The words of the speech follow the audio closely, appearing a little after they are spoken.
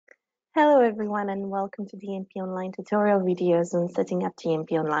Hello everyone and welcome to DMPonline tutorial videos on setting up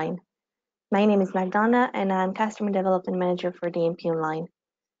DMPonline. My name is Magdalena and I'm Customer Development Manager for DMPonline.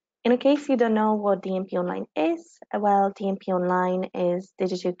 In case you don't know what DMPonline is, DMPonline is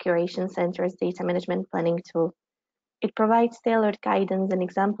Digital Curation Centre's data management planning tool. It provides tailored guidance and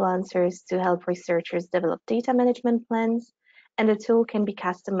example answers to help researchers develop data management plans, and the tool can be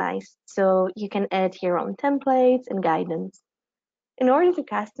customized, so you can add your own templates and guidance. In order to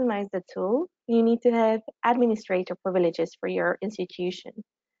customize the tool, you need to have administrator privileges for your institution.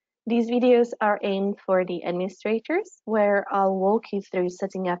 These videos are aimed for the administrators, where I'll walk you through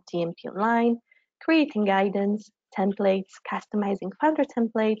setting up DMPonline, creating guidance, templates, customizing Founder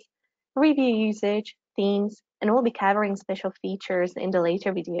templates, review usage, themes, and we'll be covering special features in the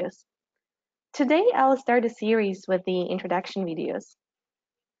later videos. Today, I'll start a series with the introduction videos.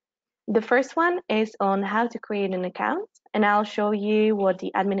 The first one is on how to create an account, and I'll show you what the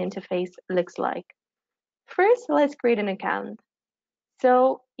admin interface looks like. First, let's create an account.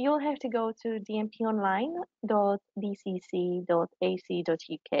 So you'll have to go to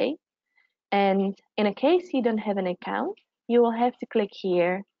dmponline.dcc.ac.uk, and in a case you don't have an account, you will have to click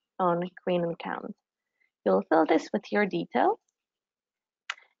here on create an account. You'll fill this with your details,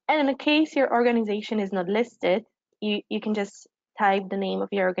 and in a case your organization is not listed, you can just type the name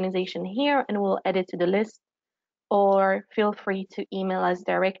of your organization here and we'll add it to the list, or feel free to email us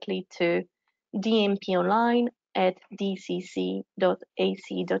directly to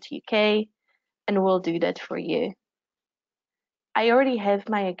dmponline@dcc.ac.uk and we'll do that for you. I already have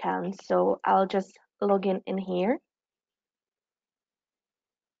my account, so I'll just log in here.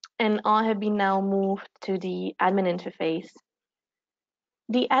 And I have been now moved to the admin interface.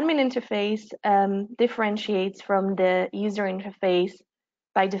 The admin interface differentiates from the user interface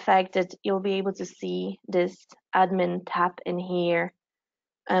by the fact that you'll be able to see this admin tab in here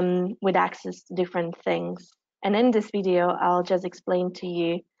with access to different things. And in this video, I'll just explain to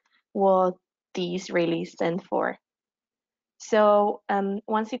you what these really stand for. So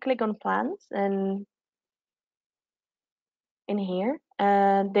once you click on plans and in here,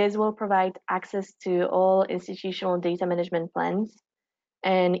 this will provide access to all institutional data management plans.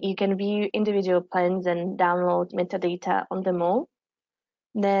 And you can view individual plans and download metadata on them all.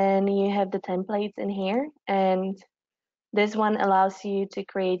 Then you have the templates in here, and this one allows you to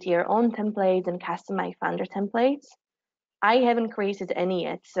create your own templates and customize Founder templates. I haven't created any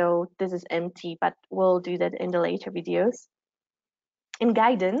yet, so this is empty, but we'll do that in the later videos. In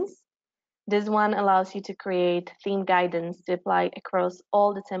guidance, this one allows you to create theme guidance to apply across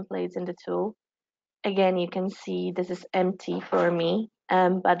all the templates in the tool. Again, you can see this is empty for me,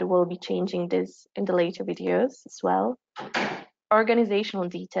 but we'll be changing this in the later videos as well. Organizational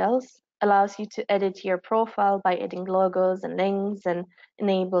details allows you to edit your profile by adding logos and links and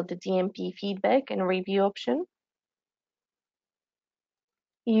enable the DMP feedback and review option.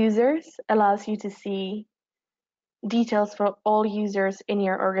 Users allows you to see details for all users in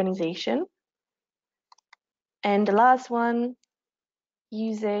your organization. And the last one,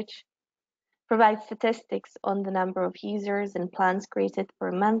 usage, provides statistics on the number of users and plans created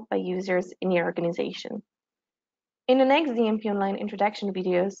per month by users in your organization. In the next DMPonline introduction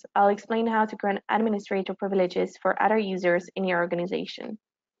videos, I'll explain how to grant administrator privileges for other users in your organization.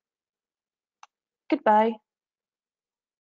 Goodbye.